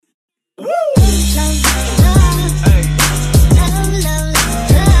What's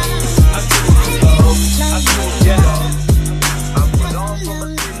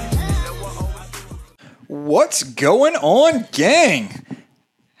going on, gang?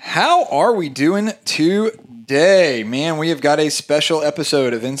 How are we doing today? Man, we have got a special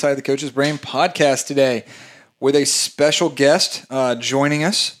episode of Inside the Coach's Brain podcast today with a special guest joining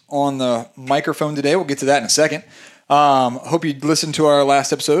us on the microphone today. We'll get to that in a second. Hope you listened to our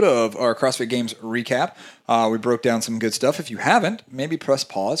last episode of our CrossFit Games recap. We broke down some good stuff. If you haven't, maybe press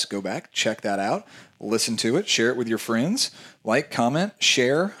pause, go back, check that out, listen to it, share it with your friends, like, comment,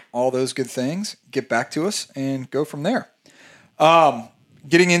 share, all those good things. Get back to us and go from there.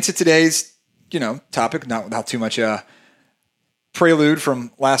 Getting into today's, topic, not without too much prelude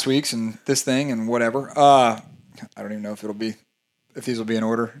from last week's and this thing and whatever. I don't even know if these will be in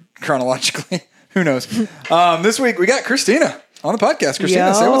order chronologically. Who knows? This week we got Christina on the podcast.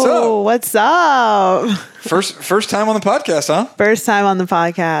 Christina, say what's up. What's up? First time on the podcast, huh? First time on the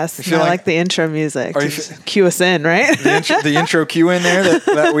podcast. I like the intro music. Cue us in, right? The intro cue in there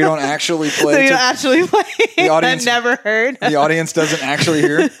that we don't actually play. We don't actually play. The audience never heard. The audience doesn't actually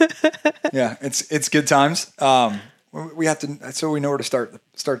hear. Yeah, it's good times. We have to, so we know where to start the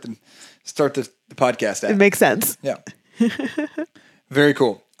podcast at. It makes sense. Yeah. Very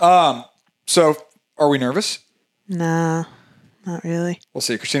cool. So are we nervous? Nah, not really. We'll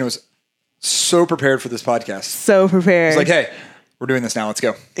see. Christina was so prepared for this podcast. So prepared. It's like, hey, we're doing this now. Let's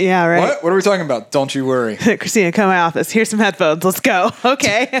go. Yeah, right. What are we talking about? Don't you worry. Christina, come to my office. Here's some headphones. Let's go.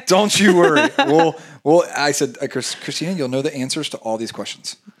 Okay. Don't you worry. Well, I said, Christina, you'll know the answers to all these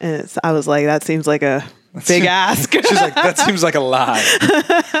questions. And I was like, that seems like a big ask. She's like, that seems like a lie.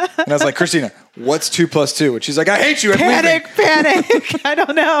 And I was like, Christina, what's 2 + 2? And she's like, I hate you. I'm leaving. Panic. I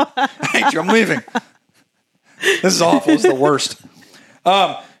don't know. I hate you. I'm leaving. This is awful. This is the worst.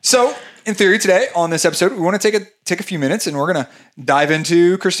 So in theory today on this episode, we want to take a few minutes and we're going to dive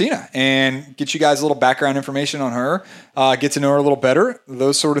into Christina and get you guys a little background information on her, get to know her a little better,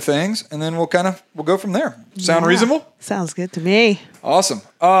 those sort of things. And then we'll go from there. Sound reasonable? Sounds good to me. Awesome.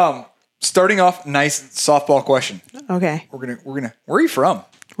 Starting off, nice softball question. Okay. We're gonna. Where are you from?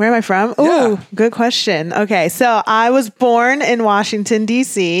 Where am I from? Yeah. Ooh, good question. Okay, so I was born in Washington,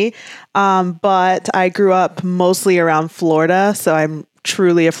 D.C., but I grew up mostly around Florida, so I'm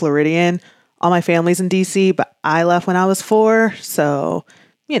truly a Floridian. All my family's in D.C., but I left when I was 4, so,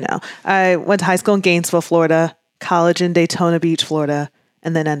 I went to high school in Gainesville, Florida, college in Daytona Beach, Florida,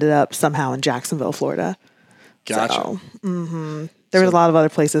 and then ended up somehow in Jacksonville, Florida. Gotcha. So, there was a lot of other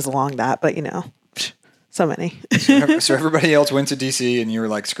places along that, but, so many. So everybody else went to DC and you were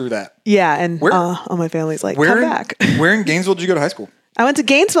like, screw that. Yeah. And all my family's like, come back. Where in Gainesville did you go to high school? I went to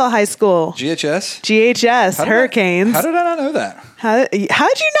Gainesville High School. GHS? Hurricanes. How did I not know that? How did you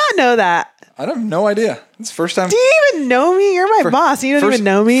not know that? I have no idea. It's the first time. Do you even know me? You're my boss. You don't even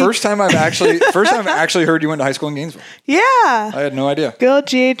know me. First time I've actually heard you went to high school in Gainesville. Yeah. I had no idea. Go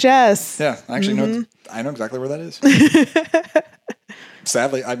GHS. Yeah. I actually know. I know exactly where that is.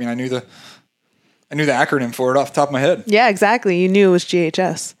 Sadly, I knew the acronym for it off the top of my head. Yeah, exactly. You knew it was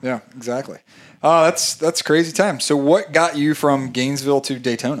GHS. Yeah, exactly. That's crazy time. So what got you from Gainesville to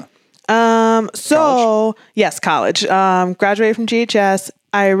Daytona? College? Yes, college. Graduated from GHS.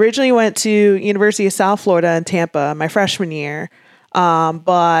 I originally went to University of South Florida in Tampa my freshman year.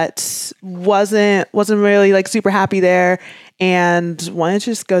 But wasn't really like super happy there and wanted to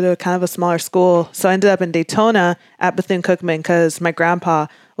just go to kind of a smaller school. So I ended up in Daytona at Bethune-Cookman because my grandpa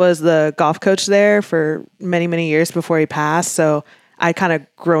was the golf coach there for many, many years before he passed. So I kind of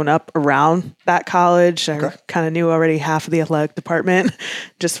grown up around that college. I kind of knew already half of the athletic department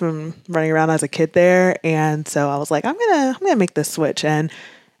just from running around as a kid there. And so I was like, I'm gonna make this switch, and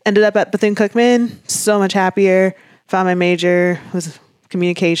ended up at Bethune-Cookman. So much happier. Found my major, was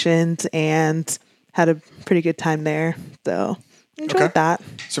communications, and had a pretty good time there. So enjoyed that.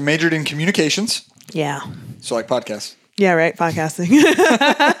 So majored in communications. Yeah. So like podcasts. Yeah, right. Podcasting.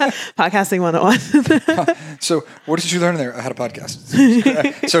 Podcasting 101. So what did you learn there? I had a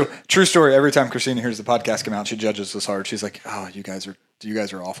podcast. So true story. Every time Christina hears the podcast come out, she judges us hard. She's like, oh, you guys are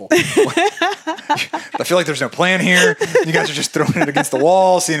awful. I feel like there's no plan here. You guys are just throwing it against the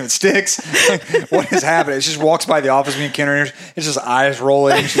wall, seeing if it sticks. Like, what is happening? It just walks by the office, me and Ken are here. It's just eyes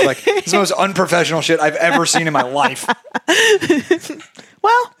rolling. She's like, this is the most unprofessional shit I've ever seen in my life.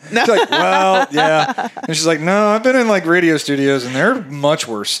 Well, no. She's like, well, yeah. And she's like, no, I've been in like radio studios and they're much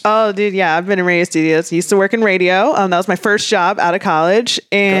worse. Oh, dude, yeah. I've been in radio studios. Used to work in radio. That was my first job out of college.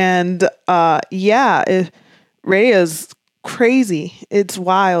 And radio's crazy. It's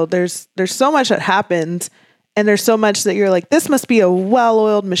wild. There's so much that happens. And there's so much that you're like, this must be a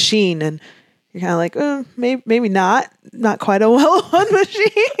well-oiled machine. And you're kind of like, maybe not quite a well-oiled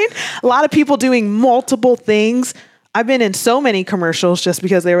machine. A lot of people doing multiple things. I've been in so many commercials just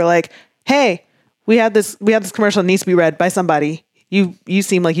because they were like, hey, we have this commercial that needs to be read by somebody. You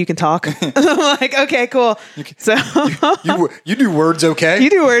seem like you can talk. I'm like, okay, cool. So you do words okay? You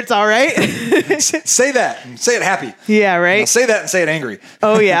do words all right. Say that and say it happy. Yeah, right. Now say that and say it angry.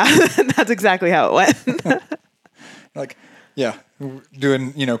 Oh yeah, that's exactly how it went. Like, yeah,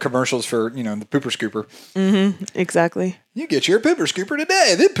 doing commercials for the pooper scooper. Mm-hmm. Exactly. You get your pooper scooper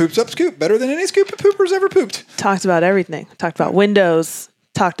today. It poops up scoop better than any scoop of poopers ever pooped. Talked about everything. Talked about windows.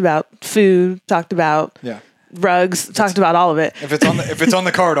 Talked about food. Talked about rugs. Talked about all of it. If it's on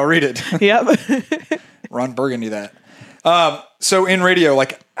the card, I'll read it. Yep. Ron Burgundy that. So in radio,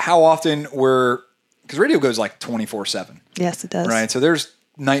 like how often because radio goes like 24/7. Yes, it does. Right. So there's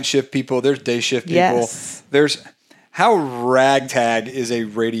night shift people. There's day shift people. Yes. How ragtag is a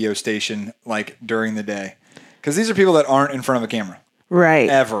radio station like during the day? Because these are people that aren't in front of a camera. Right.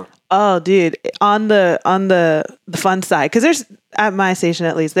 Ever. Oh, dude. On the fun side, because there's at my station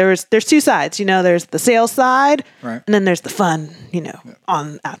at least there's two sides. There's the sales side, right, and then there's the fun.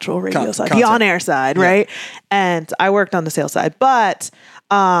 On actual radio side, content. the on air side, right? And I worked on the sales side, but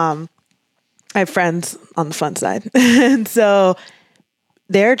I have friends on the fun side, and so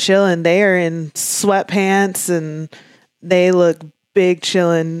they're chilling. They are in sweatpants and they look big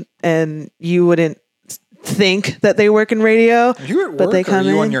chilling, and you wouldn't think that they work in radio. Are you at work, but they come or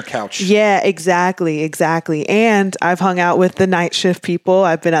are you in on your couch? Yeah, exactly. And I've hung out with the night shift people.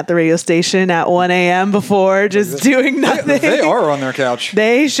 I've been at the radio station at 1 a.m. before, just doing nothing. They are on their couch.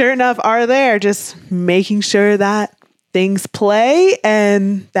 They sure enough are there, just making sure that things play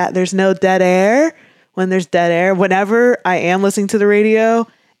and that there's no dead air. When there's dead air, whenever I am listening to the radio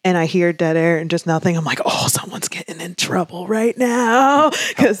and I hear dead air and just nothing, I'm like, oh, someone's getting in trouble right now,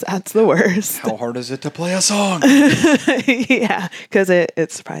 because that's the worst. How hard is it to play a song? Yeah, because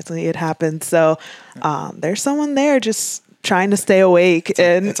it surprisingly it happens. So there's someone there just trying to stay awake.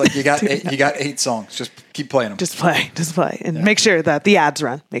 It's like you got 8 songs. Just keep playing them. Just play, and make sure that the ads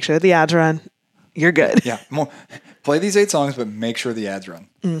run. Make sure the ads run. You're good. Yeah, play these 8 songs, but make sure the ads run.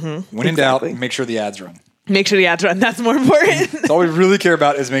 Mm-hmm. When in doubt, make sure the ads run. Make sure the ads run. That's more important. That's all we really care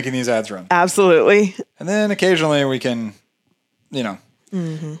about is making these ads run. Absolutely. And then occasionally we can,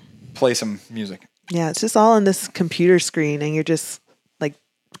 play some music. Yeah, it's just all on this computer screen, and you're just like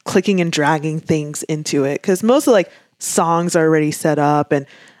clicking and dragging things into it, because most of like songs are already set up. And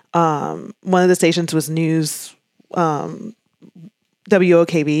one of the stations was news,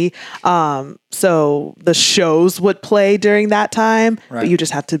 WOKB. So the shows would play during that time, right, but you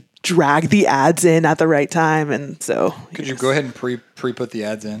just have to drag the ads in at the right time. And so could you go ahead and pre-put the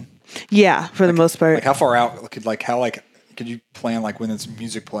ads in? Yeah, for the most part. Like how far out could you plan, like when it's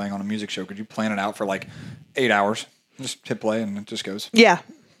music playing on a music show, could you plan it out for like 8 hours? Just hit play and it just goes. Yeah,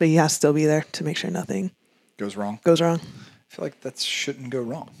 but you have to still be there to make sure nothing goes wrong. I feel like that shouldn't go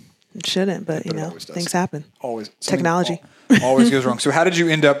wrong. It shouldn't, but things happen. Always. Technology. Always goes wrong. So how did you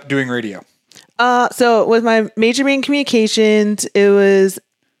end up doing radio? So with my major being communications, it was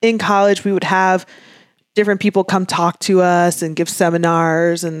in college, we would have different people come talk to us and give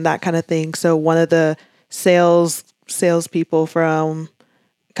seminars and that kind of thing. So one of the salespeople from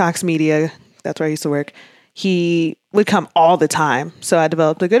Cox Media, that's where I used to work, he would come all the time. So I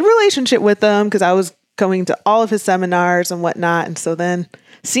developed a good relationship with him because I was going to all of his seminars and whatnot. And so then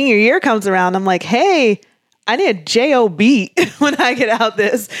senior year comes around, I'm like, hey, I need a JOB when I get out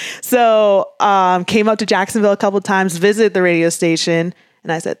this. So came up to Jacksonville a couple of times, visited the radio station.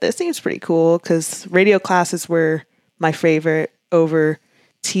 And I said, this seems pretty cool, because radio classes were my favorite over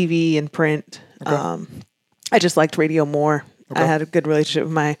TV and print. Okay. I just liked radio more. Okay. I had a good relationship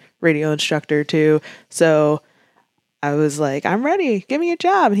with my radio instructor too. So I was like, I'm ready. Give me a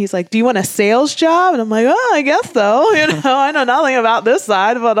job. And he's like, do you want a sales job? And I'm like, oh, I guess so. I know nothing about this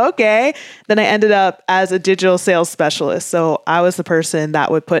side, but okay. Then I ended up as a digital sales specialist. So I was the person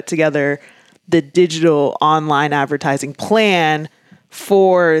that would put together the digital online advertising plan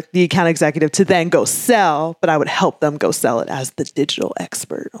for the account executive to then go sell, but I would help them go sell it as the digital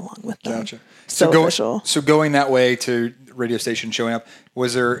expert along with them. Gotcha. So going that way to radio station, showing up,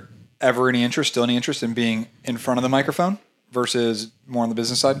 was there ever still any interest in being in front of the microphone versus more on the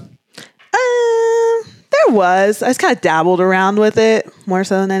business side? There was. I just kind of dabbled around with it more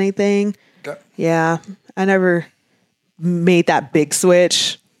so than anything. Okay. Yeah. I never made that big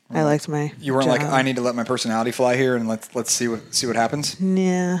switch. I liked my You weren't job. like, I need to let my personality fly here and let's see what happens.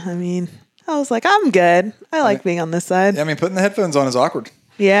 Yeah, I mean, I was like, I'm good. I like being on this side. Yeah, I mean, putting the headphones on is awkward.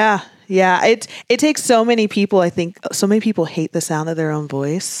 Yeah. Yeah. It takes so many people. I think so many people hate the sound of their own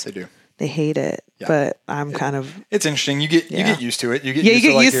voice. They do. They hate it, but I'm kind of. It's interesting. You get used to it. You get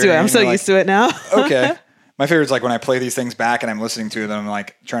used to it. I'm so used to it now. Okay. My favorite is like when I play these things back and I'm listening to them, I'm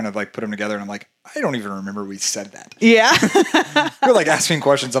like trying to like put them together, and I'm like, I don't even remember we said that. Yeah. You're like asking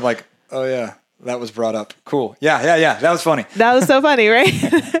questions. I'm like, oh yeah, that was brought up. Cool. Yeah. That was funny. That was so funny, right?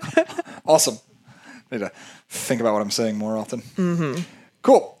 Awesome. I need to think about what I'm saying more often. Mm-hmm.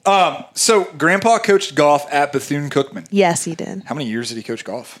 Cool. So Grandpa coached golf at Bethune-Cookman. Yes, he did. How many years did he coach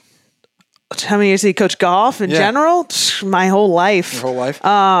golf? How many years did he coach golf in general? My whole life. Your whole life?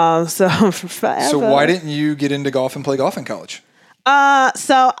 So forever. So why didn't you get into golf and play golf in college?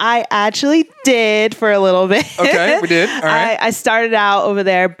 So I actually did for a little bit. Okay, we did. All right. I started out over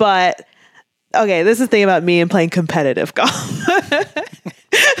there, but okay, this is the thing about me and playing competitive golf.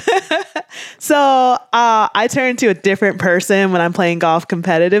 So I turn into a different person when I'm playing golf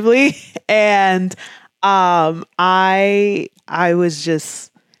competitively, and I was just.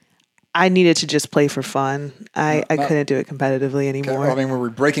 I needed to just play for fun. I couldn't do it competitively anymore. I mean, were we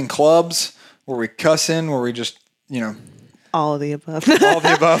breaking clubs? Were we cussing? Were we just, all of the above? All of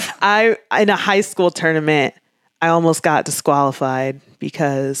the above? In a high school tournament, I almost got disqualified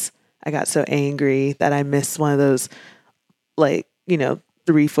because I got so angry that I missed one of those,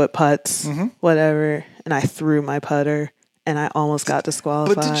 3-foot putts, whatever. And I threw my putter and I almost got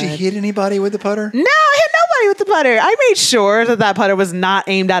disqualified. But did you hit anybody with the putter? No, I hit nobody with the putter. I made sure that putter was not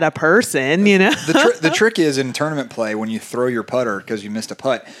aimed at a person, The trick is in tournament play, when you throw your putter because you missed a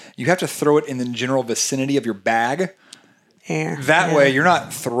putt, you have to throw it in the general vicinity of your bag. That way you're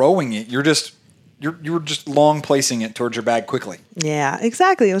not throwing it. You were just long placing it towards your bag quickly. Yeah,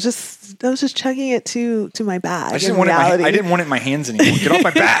 exactly. I was just chugging it to my bag. I didn't want it in my hands anymore. Get off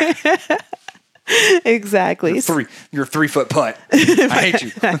my back. Exactly. You're a 3-foot putt. I hate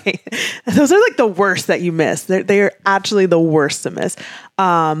you. Those are like the worst that you miss. They're actually the worst to miss.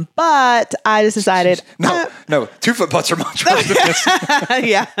 But I just decided. No, 2-foot putts are much worse to miss.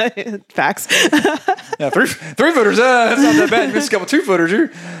 Yeah, facts. Yeah, 3-footers. That's not that bad. You missed a couple 2-footers.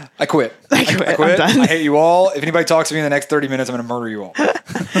 I quit. I quit. I'm done. I hate you all. If anybody talks to me in the next 30 minutes, I'm going to murder you all.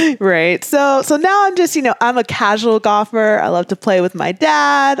 Right. So now I'm just, I'm a casual golfer. I love to play with my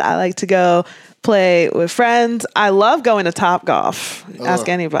dad. I like to go play with friends. I love going to Topgolf. Ask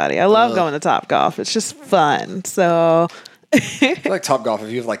anybody. I love going to Topgolf. It's just fun. So I feel like Topgolf, if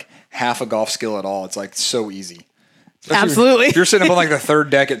you have like half a golf skill at all, it's like so easy. Especially absolutely. If you're sitting up on like the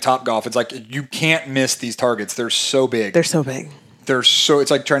third deck at Topgolf, it's like you can't miss these targets. They're so big. They're so big.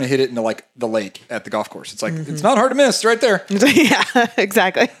 It's like trying to hit it into like the lake at the golf course. It's like, it's not hard to miss. It's right there. Yeah,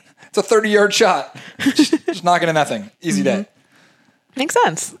 exactly. It's a 30-yard shot. Just knocking in that thing. Easy day. Makes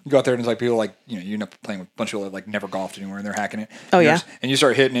sense. You go out there and it's like people like, you end up playing with a bunch of people that like never golfed anywhere and they're hacking it. Oh, yeah. And you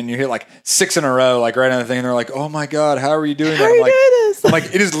start hitting and you hit like 6 in a row, like right on the thing. And they're like, oh my God, how are you doing that? How are you doing this? I'm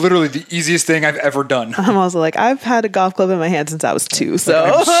like, it is literally the easiest thing I've ever done. I'm also like, I've had a golf club in my hand since I was 2. So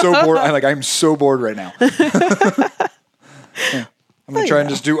I'm so bored. I'm so bored right now. Yeah. I'm going to try and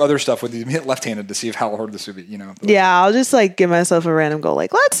just do other stuff with you. Hit left-handed to see how hard this would be, Yeah, I'll just like give myself a random goal.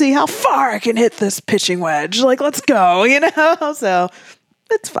 Like, let's see how far I can hit this pitching wedge. Like, let's go, So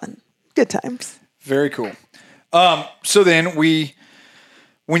it's fun. Good times. Very cool. So then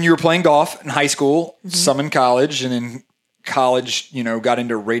when you were playing golf in high school, some in college, and in college, got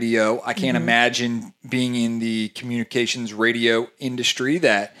into radio. I can't imagine being in the communications radio industry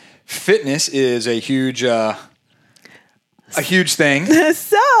that fitness is a huge thing.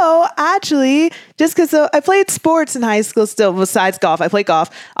 So actually, just because I played sports in high school still, besides golf, I played golf.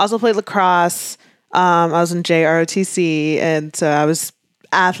 I also played lacrosse. I was in JROTC, and so I was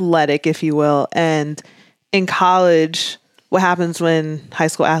athletic, if you will. And in college, what happens when high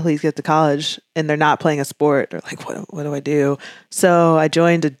school athletes get to college and they're not playing a sport? They're like, what do I do? So I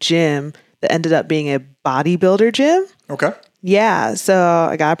joined a gym that ended up being a bodybuilder gym. Okay. Yeah. So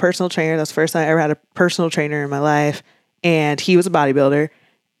I got a personal trainer. That's the first time I ever had a personal trainer in my life. And he was a bodybuilder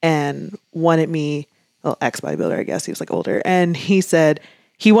and wanted me, ex-bodybuilder, I guess. He was like older. And he said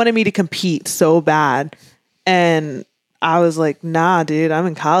he wanted me to compete so bad. And I was like, nah, dude, I'm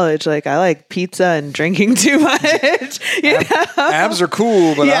in college. Like, I like pizza and drinking too much. Abs are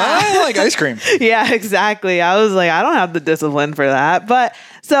cool, but I like ice cream. Yeah, exactly. I was like, I don't have the discipline for that. But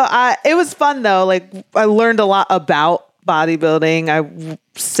so it was fun though. Like, I learned a lot about bodybuilding. I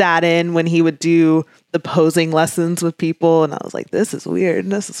sat in when he would do the posing lessons with people, and I was like, this is weird.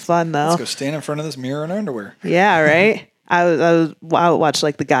 This is fun though. Let's go stand in front of this mirror in underwear. Yeah, right. I would watch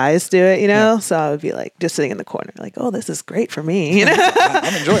like the guys do it, Yeah. So I would be like just sitting in the corner, like, oh, this is great for me,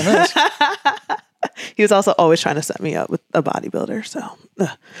 I'm enjoying this. He was also always trying to set me up with a bodybuilder. So,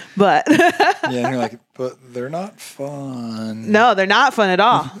 but Yeah, and you're like, but they're not fun. no, they're not fun at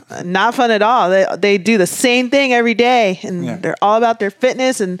all. Not fun at all. They do the same thing every day, and they're all about their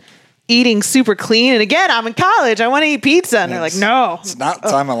fitness and eating super clean. And again, I'm in college. I want to eat pizza, and they're like, no, it's not the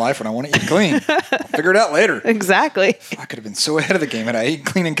time of my life when I want to eat clean. I'll figure it out later. Exactly. I could have been so ahead of the game had I eaten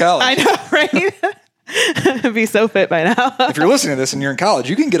clean in college. I know, right? I'd be so fit by now. If you're listening to this and you're in college,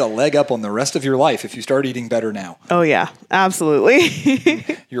 you can get a leg up on the rest of your life if you start eating better now. Oh yeah, absolutely.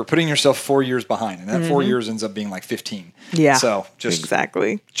 You're putting yourself 4 years behind, and that 4 years ends up being like 15. Yeah. So just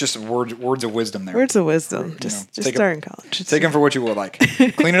exactly. just words of wisdom there. Words of wisdom. Just take start in college. Take them for what you will like.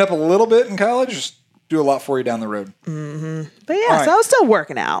 Clean it up a little bit in college. Just do a lot for you down the road. But yeah, right. so I was still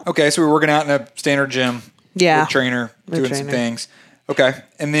working out. Okay, so we're working out in a standard gym. Yeah. With trainer, doing some trainer. things. Okay,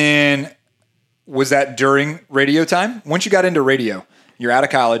 and then was that during radio time? Once you got into radio, you're out of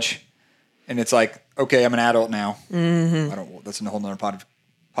college, and it's like, okay, I'm an adult now. Mm-hmm. That's a whole nother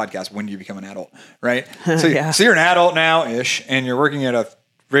podcast. When do you become an adult, right? So, Yeah. so you're an adult now-ish, and you're working at a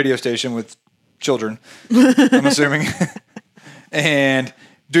radio station with children, I'm assuming, and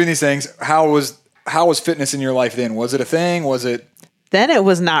doing these things. How was fitness in your life then? Was it a thing? Was it? Then it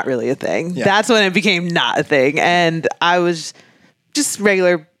was not really a thing. Yeah. That's when it became not a thing. And I was just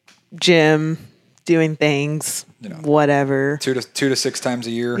regular gym, doing things, whatever. 2 to 6 times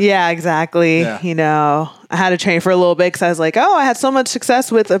a year. Yeah, exactly. Yeah. You know, I had to train for a little bit because I was like, oh, I had so much success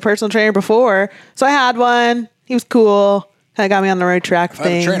with a personal trainer before. So I had one. He was cool. Kind of got me on the right track of If I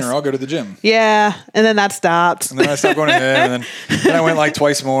have a things. trainer, I'll go to the gym. Yeah. And then that stopped. And then I stopped going to him, and then I went like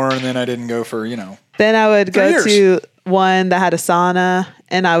twice more, and then I didn't go for, Then I would go years. to one that had a sauna,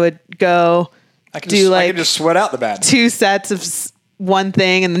 and I would go I could do just sweat out the bad. 2 sets of one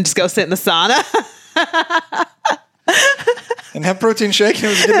thing and then just go sit in the sauna. And have protein shake, and it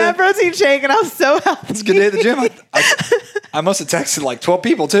was a good That day. protein shake, and I was so healthy. It was a good day at the gym. I must have texted like 12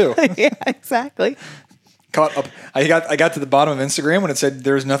 people too. Yeah, exactly. Caught up. I got to the bottom of Instagram when it said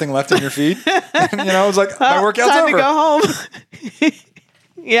there's nothing left in your feed. And, I was like, my workout's Time over. to go home.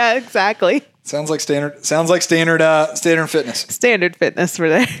 Yeah, exactly. Sounds like standard fitness. Standard fitness for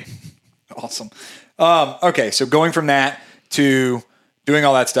there. Awesome. Okay, so going from that to doing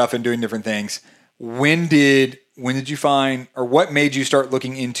all that stuff and doing different things, when did you find, or what made you start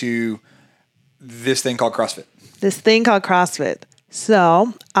looking into this thing called CrossFit? This thing called CrossFit.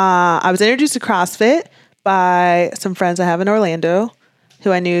 So I was introduced to CrossFit by some friends I have in Orlando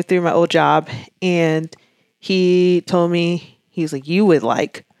who I knew through my old job. And he told me, he's like, you would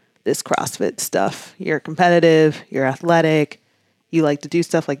like this CrossFit stuff. You're competitive, you're athletic, you like to do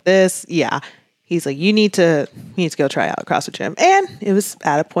stuff like this. Yeah. He's like, you need to go try out a CrossFit gym. And it was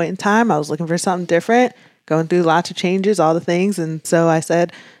at a point in time, I was looking for something different, going through lots of changes, all the things. And so I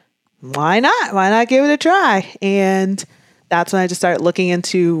said, why not? Why not give it a try? And that's when I just started looking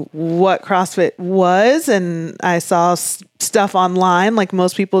into what CrossFit was. And I saw stuff online like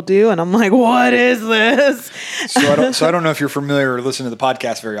most people do. And I'm like, what is this? So I don't know if you're familiar or listen to the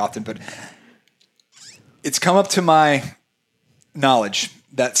podcast very often, but it's come up to my knowledge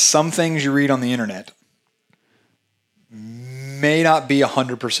that some things you read on the internet may not be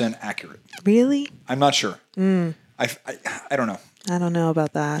 100% accurate. Really? I'm not sure. I don't know. I don't know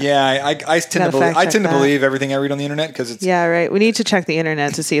about that. Yeah, I tend to believe everything I read on the internet because it's Yeah, right. We need to check the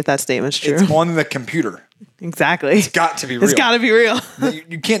internet to see if that statement's true. it's on the computer. Exactly. It's got to be real. It's got to be real.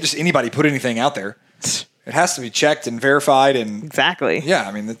 You can't just anybody put anything out there. It has to be checked and verified and Exactly. yeah,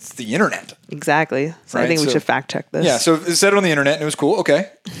 I mean it's the internet. Exactly. So I Right, think we so- should fact check this. Yeah, so it said it on the internet and it was cool. Okay.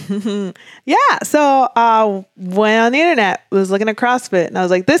 Yeah. So went on the internet, was looking at CrossFit, and I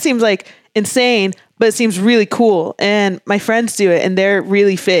was like, this seems like insane, but it seems really cool. And my friends do it and they're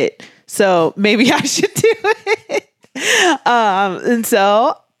really fit. So maybe I should do it. And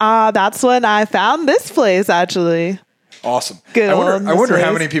so that's when I found this place actually. Awesome. Good I wonder old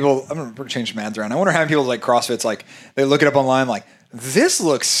how Miss many people, I'm going to change some ads around. I wonder how many people like CrossFit's like, they look it up online like, this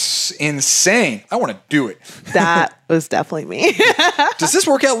looks insane. I want to do it. That was definitely me. Does this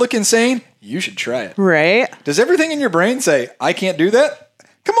workout look insane? You should try it. Right? Does everything in your brain say, I can't do that?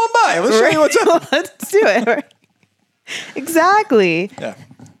 Come on by. Let's show you what's up. Let's do it. Right? Exactly. Yeah.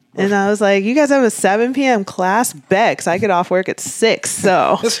 And I was like, you guys have a 7 p.m. class? Bet, 'cause I get off work at 6.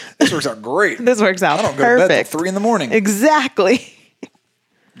 So This works out great. this works out I don't go to bed perfect. till 3 a.m. Exactly.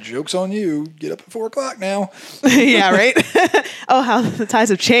 Joke's on you. Get up at 4 o'clock now. Yeah, right? Oh, how the times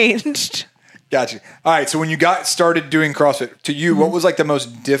have changed. Gotcha. All right. So when you got started doing CrossFit, to you, what was like the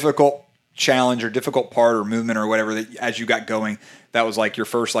most difficult challenge or difficult part or movement or whatever that as you got going, that was like your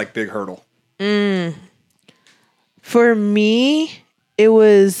first like big hurdle? For me, it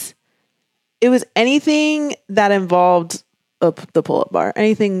was it was anything that involved the pull-up bar,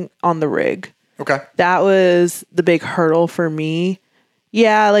 anything on the rig. Okay. That was the big hurdle for me.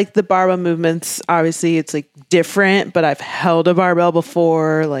 Yeah, like the barbell movements, obviously it's like different, but I've held a barbell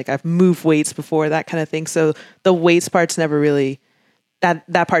before, like I've moved weights before, that kind of thing. So the weights part's never really,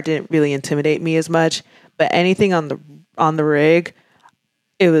 that part didn't really intimidate me as much. But anything on the rig,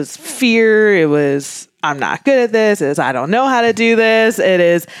 it was fear. It was, I'm not good at this. It is, I don't know how to do this. It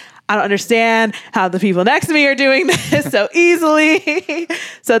is, I don't understand how the people next to me are doing this so easily.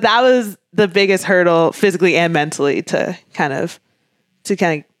 So that was the biggest hurdle physically and mentally to kind of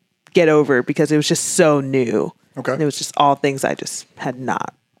get over, because it was just so new. Okay. And it was just all things I just had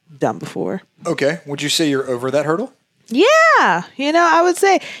not done before. Okay. Would you say you're over that hurdle? Yeah. I would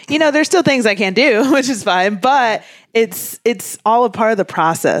say, there's still things I can't do, which is fine, but it's all a part of the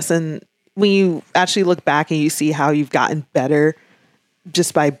process. And when you actually look back and you see how you've gotten better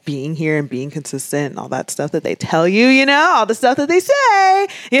just by being here and being consistent and all that stuff that they tell you, all the stuff that they say,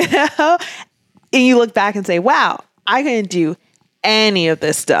 and you look back and say, wow, I couldn't do any of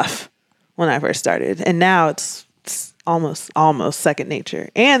this stuff when I first started. And now it's almost second nature.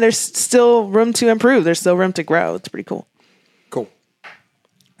 And there's still room to improve. There's still room to grow. It's pretty cool. Cool.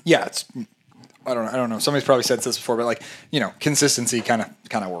 Yeah, I don't know. Somebody's probably said this before, but consistency kind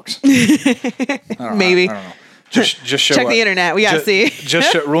of works. Maybe. I don't know. Just show Check up. the internet. We gotta see.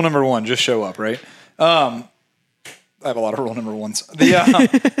 Rule number 1, just show up, right? I have a lot of rule number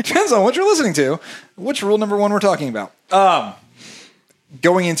 1s. Depends on what you're listening to, which rule number 1 we're talking about.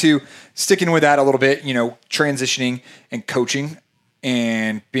 Going into sticking with that a little bit, transitioning and coaching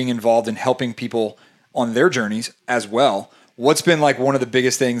and being involved in helping people on their journeys as well. What's been one of the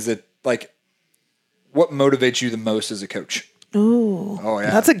biggest things that what motivates you the most as a coach? Ooh, oh yeah,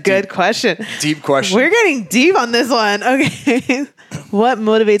 that's a good question. Deep question. We're getting deep on this one. Okay, what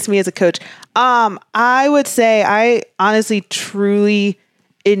motivates me as a coach? I would say I honestly, truly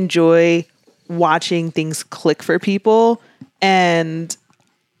enjoy watching things click for people, and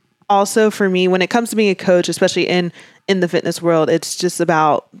also for me, when it comes to being a coach, especially in the fitness world, it's just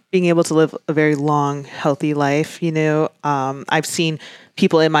about being able to live a very long, healthy life. I've seen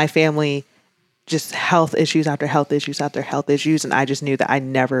people in my family just health issues after health issues after health issues. And I just knew that I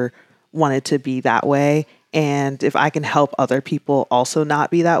never wanted to be that way. And if I can help other people also not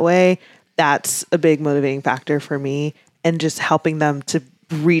be that way, that's a big motivating factor for me. And just helping them to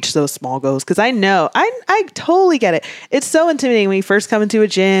reach those small goals. Cause I know, I totally get it. It's so intimidating when you first come into a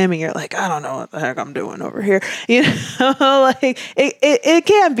gym and you're like, I don't know what the heck I'm doing over here. It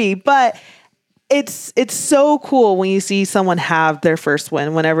can be, but it's so cool when you see someone have their first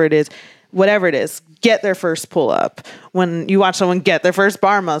win, whatever it is, get their first pull up. When you watch someone get their first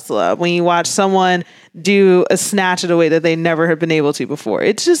bar muscle up, when you watch someone do a snatch at a way that they never have been able to before,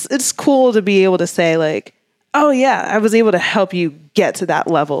 it's cool to be able to say oh yeah, I was able to help you get to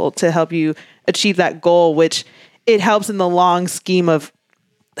that level, to help you achieve that goal, which it helps in the long scheme of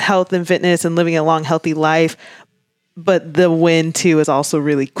health and fitness and living a long, healthy life. But the win too is also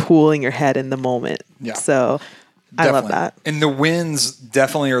really cool in your head in the moment. Yeah. So definitely. I love that. And the wins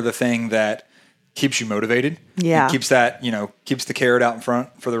definitely are the thing that keeps you motivated. Yeah. It keeps that, keeps the carrot out in front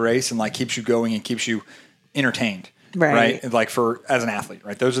for the race and keeps you going and keeps you entertained. Right. And as an athlete,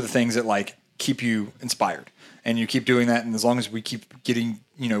 right? Those are the things that keep you inspired. And you keep doing that. And as long as we keep getting,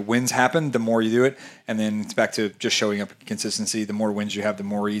 wins happen, the more you do it. And then it's back to just showing up consistency. The more wins you have,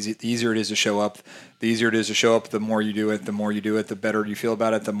 the easier it is to show up. The easier it is to show up, the more you do it. The more you do it, the better you feel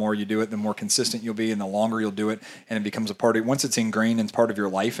about it. The more you do it, the more consistent you'll be and the longer you'll do it. And it becomes a part of it. Once it's ingrained and it's part of your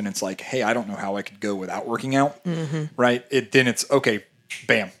life and it's hey, I don't know how I could go without working out. Mm-hmm. Right. Then it's okay.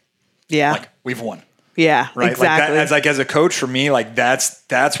 Bam. Yeah. We've won. Yeah, right. Exactly. As a coach for me,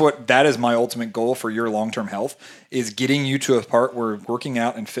 that is my ultimate goal for your long-term health is getting you to a part where working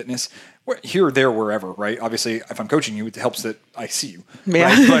out and fitness here, there, wherever, right? Obviously if I'm coaching you, it helps that I see you,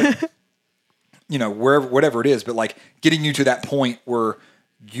 yeah. Right? But wherever, whatever it is, but getting you to that point where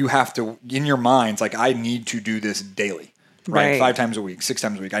you have to, in your minds, I need to do this daily. Right. 5 times a week, 6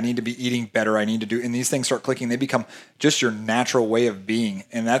 times a week. I need to be eating better. I need to do, and these things start clicking. They become just your natural way of being.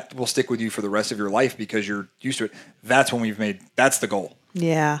 And that will stick with you for the rest of your life because you're used to it. That's when that's the goal.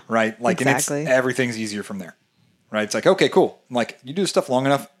 Yeah. Right. Exactly. And everything's easier from there. Right. It's okay, cool. You do stuff long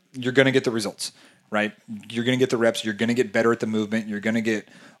enough, you're going to get the results. Right. You're going to get the reps. You're going to get better at the movement. You're going to get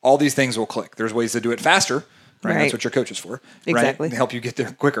all these things will click. There's ways to do it faster. Right. That's what your coach is for. Exactly. Right. To help you get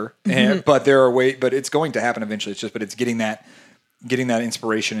there quicker. Mm-hmm. But there are but it's going to happen eventually. But it's getting that getting that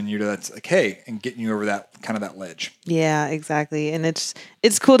inspiration in you that's like, hey, and getting you over that kind of that ledge. Yeah, exactly. And it's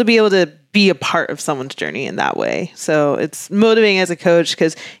cool to be able to be a part of someone's journey in that way. So it's motivating as a coach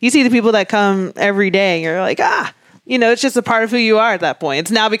because you see the people that come every day and you're like, it's just a part of who you are at that point.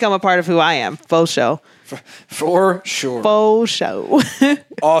 It's now become a part of who I am. Faux show. For sure. Faux show.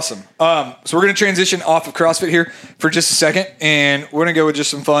 Awesome. So we're going to transition off of CrossFit here for just a second, and we're going to go with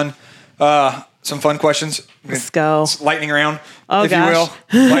just some fun questions. Let's go. Lightning round, if gosh.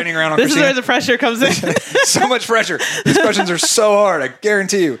 You will. Lightning round on This Christina. is where the pressure comes in. So much pressure. These questions are so hard, I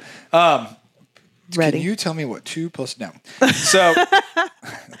guarantee you. Ready. Can you tell me what 2 plus... No. So, I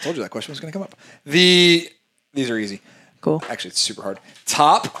told you that question was going to come up. These are easy. Cool. Actually, it's super hard.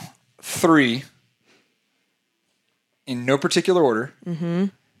 Top 3, in no particular order,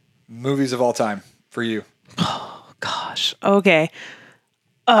 movies of all time for you. Oh, gosh. Okay.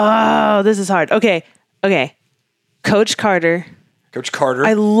 Oh, this is hard. Okay. Coach Carter. Coach Carter.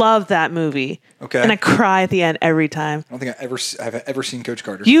 I love that movie. Okay. And I cry at the end every time. I don't think I've ever seen Coach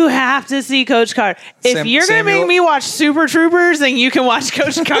Carter. You have to see Coach Carter. If you're going to make me watch Super Troopers, then you can watch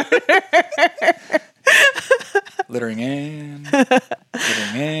Coach Carter. Littering Ann.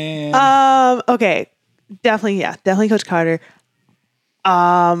 Okay. Definitely Coach Carter.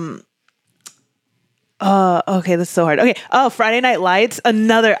 Okay, this is so hard. Okay. Oh, Friday Night Lights.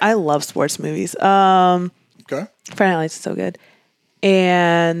 I love sports movies. Okay. Friday Night Lights is so good.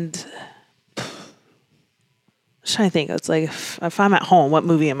 And I'm trying to think. It's like if I'm at home, what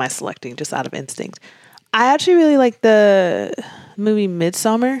movie am I selecting just out of instinct? I actually really like the movie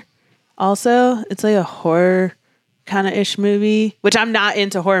Midsommar. Also, it's like a horror kind of ish movie, which I'm not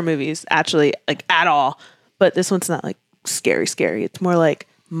into horror movies actually, like at all. But this one's not like scary. It's more like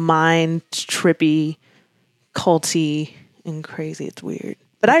mind trippy, culty, and crazy. It's weird.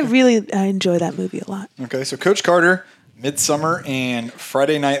 But I enjoy that movie a lot. Okay, so Coach Carter, Midsommar, and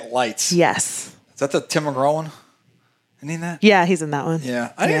Friday Night Lights. Yes. Is that the Tim McGraw one? Isn't he in that? Yeah, he's in that one.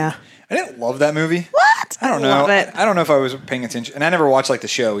 Yeah. I didn't love that movie. What? I don't know. Love it. I don't know if I was paying attention, and I never watched like the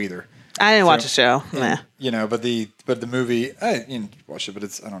show either. I didn't watch the show. And, but the movie, I watched it,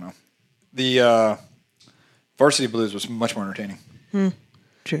 but I don't know. The Varsity Blues was much more entertaining.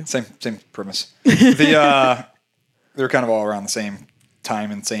 True. Same premise. They were kind of all around the same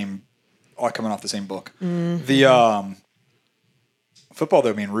time and all coming off the same book. Mm-hmm. The football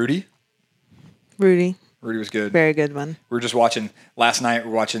though, Rudy was good. Very good one. We were just watching last night.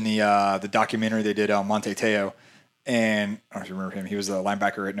 We're watching the documentary they did on Monte Teo, and I don't know if you remember him. He was the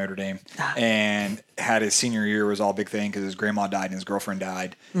linebacker at Notre Dame, and had his senior year was all a big thing because his grandma died and his girlfriend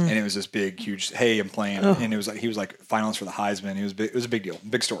died, and it was this big, huge. Hey, I'm playing, and it was like he was like finalist for the Heisman. It was a big deal,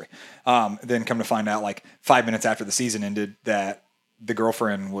 big story. Then come to find out, like 5 minutes after the season ended, that the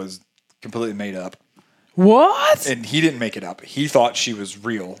girlfriend was completely made up. What? And he didn't make it up. He thought she was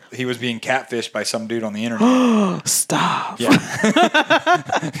real. He was being catfished by some dude on the internet. Stop. Yeah.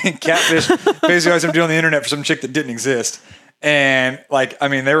 Catfished basically by some dude on the internet for some chick that didn't exist. And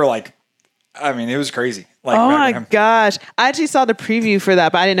they were like, it was crazy. Like, oh my gosh. I actually saw the preview for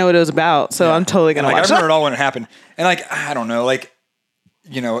that, but I didn't know what it was about. So I'm totally going to watch it. I remember it all when it happened. And I don't know,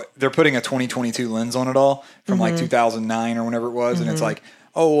 they're putting a 2022 lens on it all from 2009 or whenever it was. And it's like,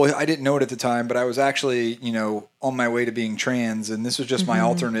 oh, well, I didn't know it at the time, but I was actually, on my way to being trans, and this was just my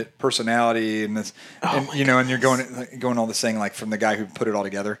alternate personality, and this, and you're going all this thing like from the guy who put it all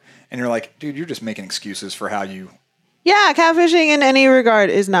together, and you're like, dude, you're just making excuses for how you. Yeah, catfishing in any regard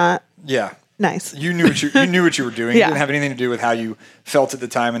is not. Yeah. Nice. You knew what you were doing. Yeah. It didn't have anything to do with how you felt at the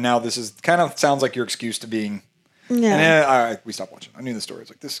time, and now this is kind of sounds like your excuse to being. Yeah. And we stopped watching. I knew the story. I was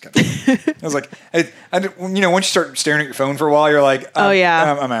like, this is kind of. I was like, once you start staring at your phone for a while, you're like,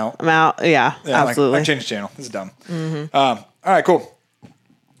 I'm out. I'm out. Yeah, absolutely. I changed the channel. This is dumb. All right, cool.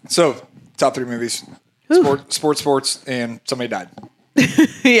 So, top 3 movies: sports, and somebody died.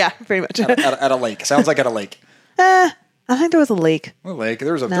 Yeah, pretty much. At a lake. Sounds like at a lake. I think there was a lake. A lake.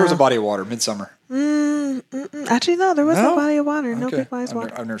 There was a body of water. Midsommar. Actually, no, there was no body of water. No big body of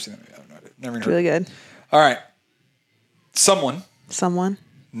water. I've never seen that. Never it's really good. All right. Someone,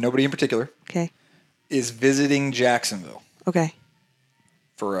 nobody in particular, okay, is visiting Jacksonville. Okay.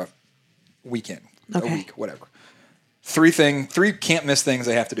 For a weekend, okay. A week, whatever. 3 can't miss things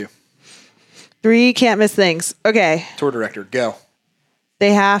they have to do. 3 can't miss things. Okay. Tour director, go.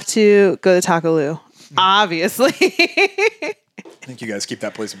 They have to go to Taco Lu, obviously. I think you guys keep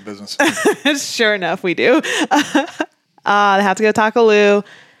that place in business. Sure enough, we do. They have to go to Taco Lu.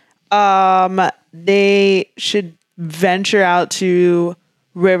 They should venture out to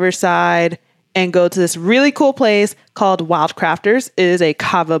Riverside and go to this really cool place called Wild Crafters. It is a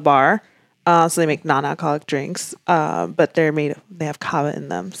kava bar. So they make non-alcoholic drinks, but they have kava in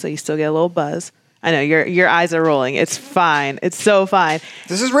them, so you still get a little buzz. I know your eyes are rolling. It's fine. It's so fine.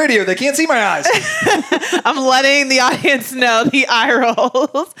 This is radio. They can't see my eyes. I'm letting the audience know the eye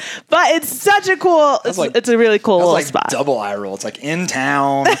rolls, but it's such a cool. It's a really cool little spot. Double eye roll. It's like in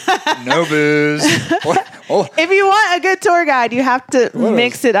town, no booze. If you want a good tour guide, you have to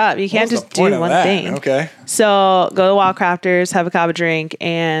mix it up. You can't just do one thing. Okay. So go to Wild Crafters, have a kava drink,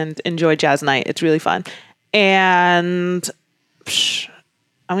 and enjoy Jazz Night. It's really fun. And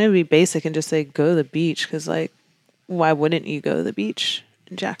I'm going to be basic and just say go to the beach because, like, why wouldn't you go to the beach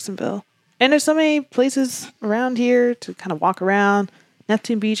in Jacksonville? And there's so many places around here to kind of walk around.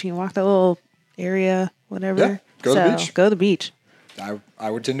 Neptune Beach, you can walk that little area, whatever. Yeah, go to the beach. Go to the beach. I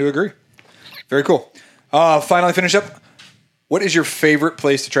would tend to agree. Very cool. Finally, finish up. What is your favorite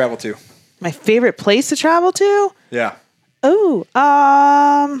place to travel to? My favorite place to travel to? Yeah. Oh,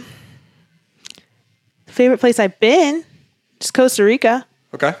 favorite place I've been? Just Costa Rica.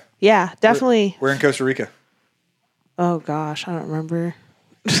 Okay. Yeah, definitely. Where in Costa Rica? Oh, gosh. I don't remember.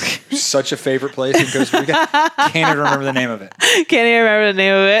 Such a favorite place in Costa Rica. Can't even remember the name of it. Can't even remember the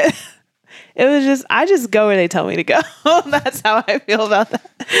name of it. It was I just go where they tell me to go. That's how I feel about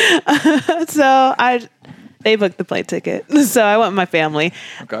that. So they booked the plane ticket. So I went with my family.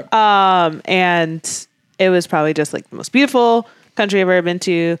 Okay. And it was probably just like the most beautiful country I've ever been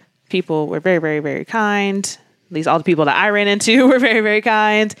to. People were very, very, very kind. At least all the people that I ran into were very, very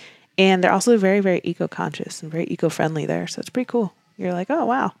kind. And they're also very, very eco-conscious and very eco-friendly there. So it's pretty cool. You're like, oh,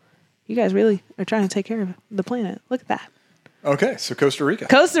 wow. You guys really are trying to take care of the planet. Look at that. Okay, so Costa Rica.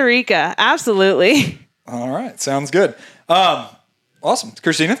 Costa Rica, absolutely. All right, sounds good. Awesome.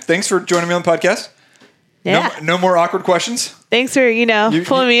 Christina, thanks for joining me on the podcast. Yeah. No more awkward questions. Thanks for,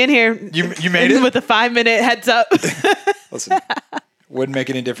 pulling me in here. You made it? With a 5-minute heads up. Listen, wouldn't make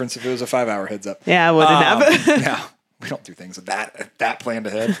any difference if it was a 5-hour heads up. Yeah, I wouldn't have. Yeah, we don't do things with that planned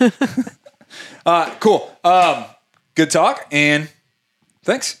ahead. Cool. Good talk, and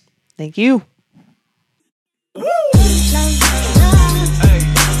thanks. Thank you.